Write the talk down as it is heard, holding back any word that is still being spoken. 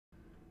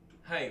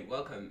Hi,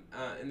 welcome.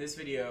 In this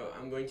video,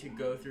 I'm going to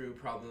go through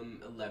problem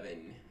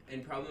 11.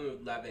 In problem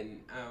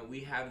 11,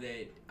 we have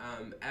that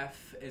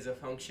f is a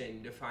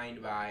function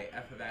defined by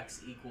f of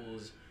x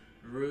equals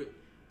root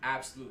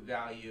absolute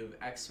value of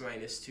x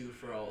minus 2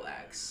 for all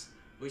x.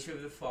 Which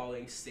of the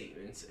following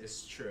statements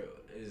is true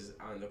is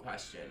on the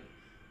question.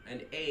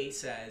 And A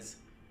says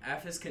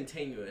f is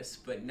continuous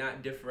but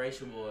not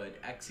differentiable at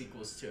x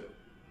equals 2.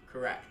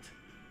 Correct.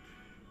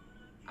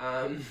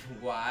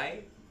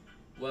 Why?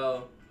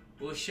 Well,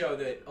 we'll show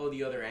that all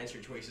the other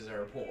answer choices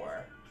are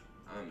poor,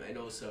 and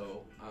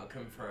also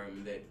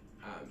confirm that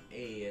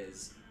A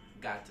is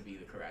got to be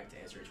the correct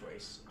answer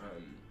choice.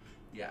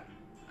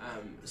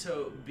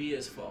 So B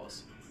is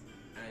false,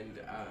 and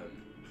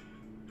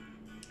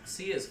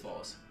C is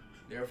false.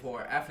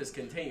 Therefore, F is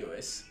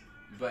continuous,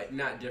 but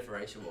not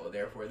differentiable.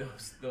 Therefore,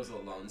 those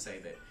alone say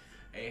that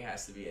A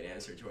has to be an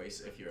answer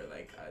choice if you're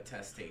like a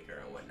test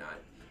taker and whatnot.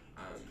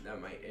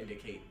 That might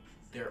indicate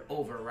they're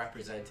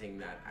over-representing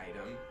that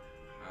item.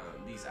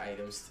 These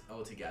items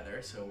all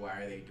together, so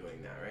why are they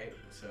doing that, right?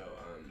 So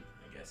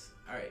I guess,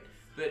 all right,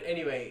 but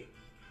anyway,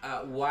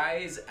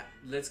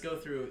 let's go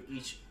through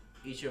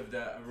each of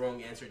the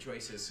wrong answer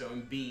choices. So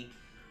in B,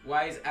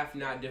 why is f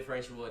not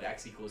differentiable at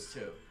x equals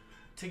 2?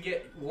 To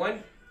get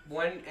one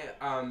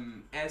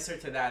answer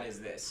to that is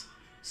this.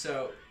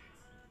 So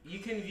you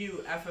can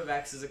view f of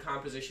x as a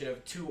composition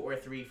of 2 or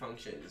 3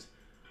 functions.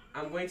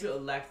 I'm going to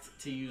elect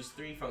to use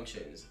 3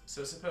 functions.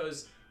 So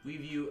suppose we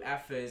view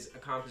f as a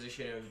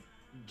composition of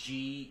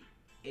g,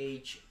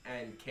 h,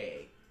 and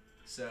k.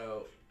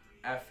 So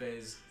f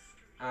is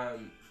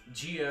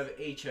g of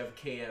h of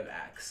k of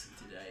x.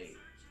 Did I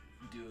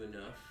do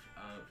enough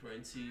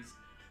parentheses?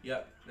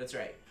 Yep, that's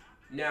right.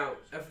 Now,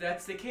 if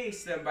that's the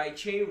case, then by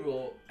chain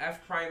rule,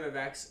 f prime of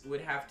x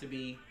would have to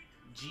be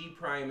g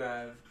prime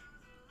of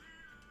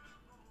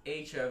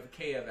h of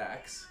k of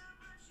x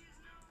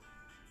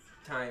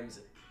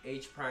times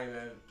h prime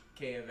of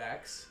k of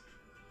x.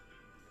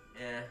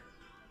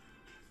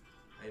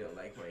 I don't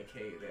like my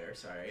k there,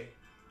 sorry.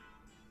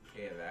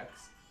 K of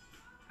x.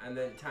 And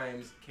then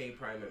times k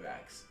prime of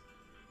x.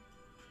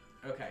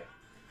 Okay.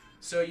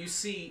 So you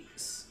see,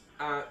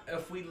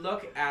 if we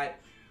look at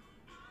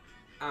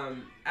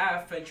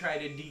f and try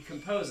to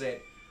decompose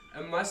it,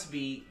 it must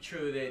be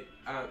true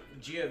that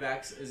g of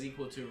x is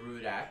equal to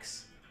root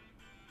x.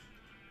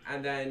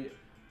 And then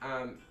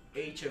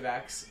h of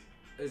x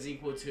is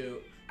equal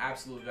to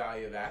absolute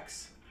value of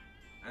x.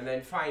 And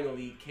then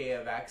finally, k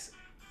of x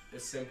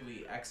is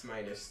simply x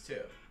minus 2.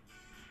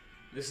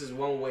 This is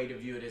one way to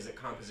view it as a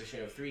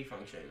composition of 3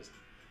 functions.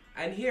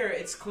 And here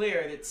it's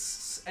clear that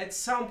at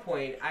some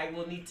point I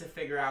will need to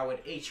figure out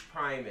what h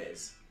prime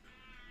is.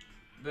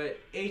 But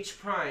h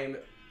prime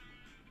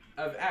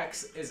of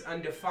x is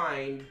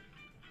undefined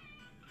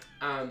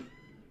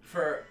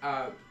for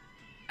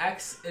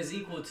x is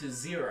equal to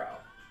 0.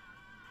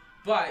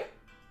 But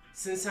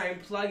since I'm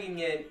plugging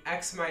in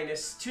x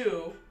minus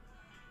 2,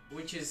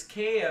 which is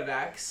k of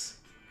x,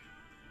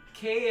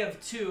 k of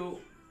 2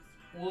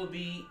 will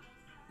be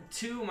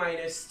 2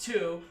 minus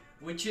 2,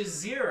 which is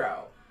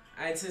 0.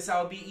 And since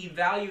I'll be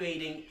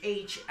evaluating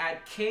h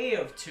at k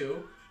of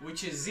 2,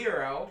 which is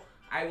 0,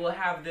 I will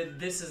have that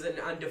this is an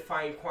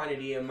undefined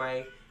quantity in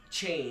my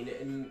chain,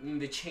 in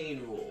the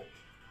chain rule.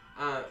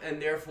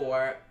 And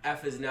therefore,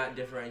 f is not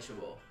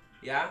differentiable.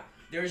 Yeah?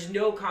 There's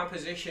no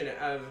composition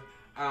of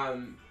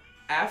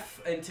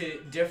f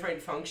into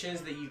different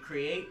functions that you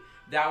create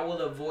that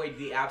will avoid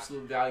the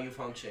absolute value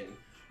function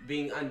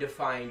being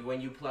undefined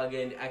when you plug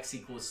in x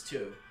equals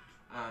 2.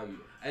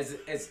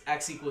 As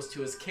x equals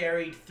 2 is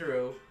carried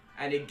through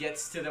and it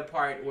gets to the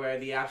part where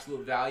the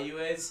absolute value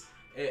is,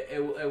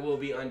 it will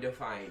be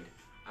undefined,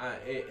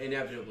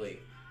 inevitably.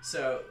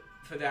 So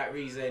for that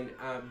reason,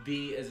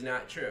 B is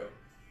not true.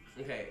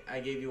 Okay, I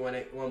gave you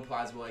one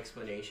plausible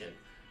explanation.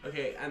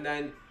 Okay, and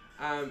then,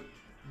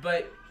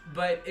 but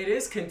it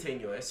is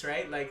continuous,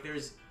 right? Like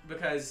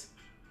because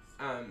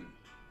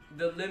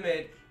the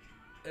limit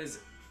is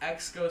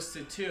x goes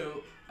to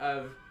 2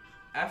 of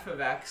f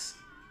of x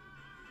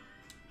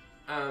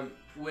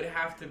would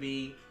have to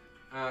be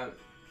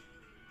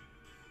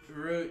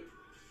root,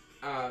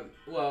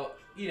 well,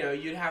 you know,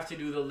 you'd have to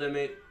do the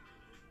limit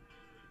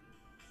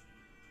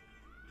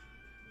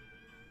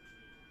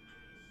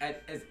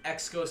as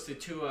x goes to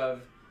 2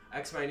 of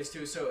x minus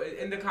 2. So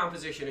in the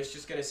composition, it's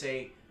just going to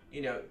say,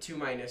 you know, 2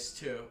 minus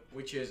 2,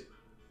 which is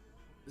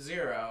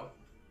 0,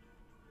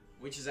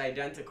 which is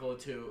identical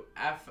to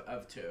f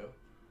of 2.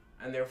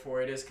 And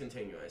therefore it is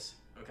continuous.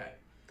 Okay.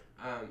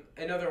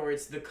 In other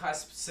words, the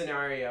cusp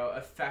scenario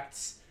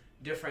affects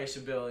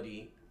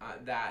differentiability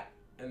that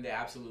and the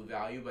absolute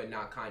value, but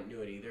not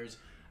continuity. There's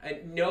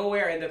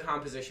nowhere in the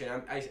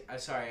composition.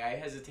 Sorry, I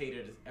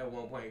hesitated at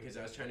one point because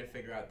I was trying to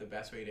figure out the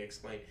best way to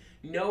explain.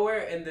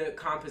 Nowhere in the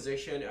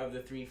composition of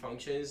the 3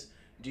 functions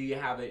do you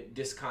have a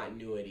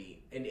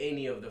discontinuity in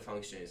any of the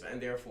functions,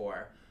 and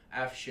therefore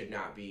f should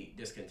not be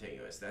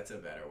discontinuous. That's a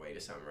better way to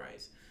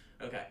summarize.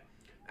 Okay.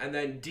 And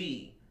then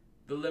D.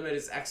 The limit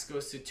is x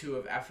goes to 2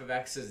 of f of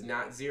x is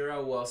not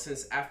 0. Well,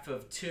 since f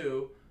of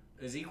 2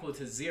 is equal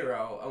to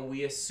 0, and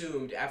we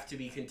assumed f to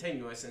be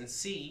continuous, and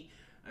c,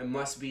 it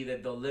must be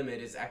that the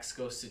limit is x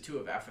goes to 2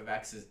 of f of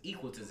x is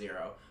equal to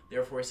 0.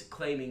 Therefore, it's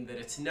claiming that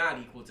it's not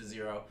equal to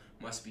 0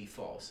 must be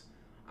false.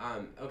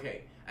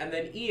 Okay, and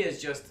then E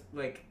is just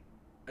like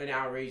an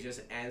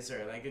outrageous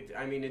answer. Like,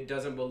 it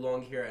doesn't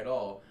belong here at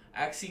all.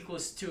 X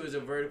equals 2 is a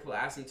vertical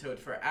asymptote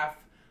for f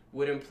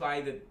would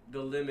imply that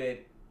the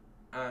limit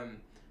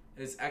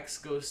is x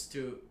goes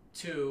to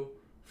 2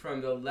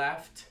 from the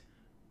left,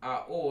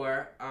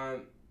 or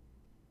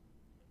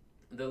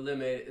the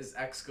limit is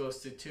x goes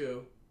to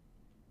 2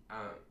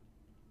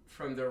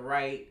 from the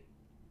right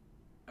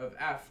of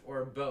f,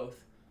 or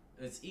both,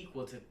 is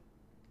equal to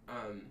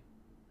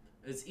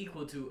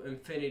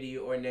infinity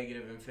or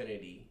negative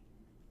infinity.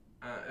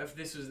 If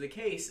this was the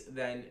case,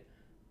 then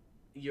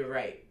you're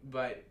right,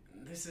 but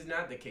this is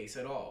not the case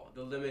at all.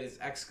 The limit is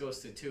x goes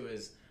to 2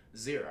 is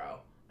 0,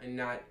 and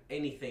not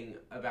anything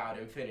about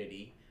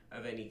infinity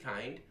of any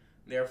kind.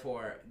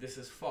 Therefore, this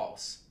is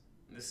false.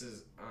 This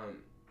is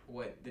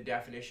what the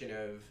definition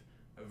of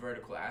a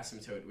vertical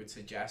asymptote would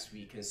suggest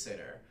we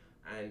consider.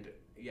 And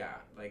yeah,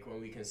 like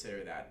when we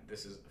consider that,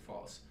 this is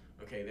false.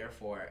 Okay,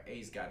 therefore,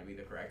 A's got to be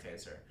the correct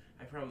answer.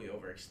 I probably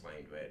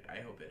over-explained, but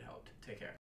I hope it helped. Take care.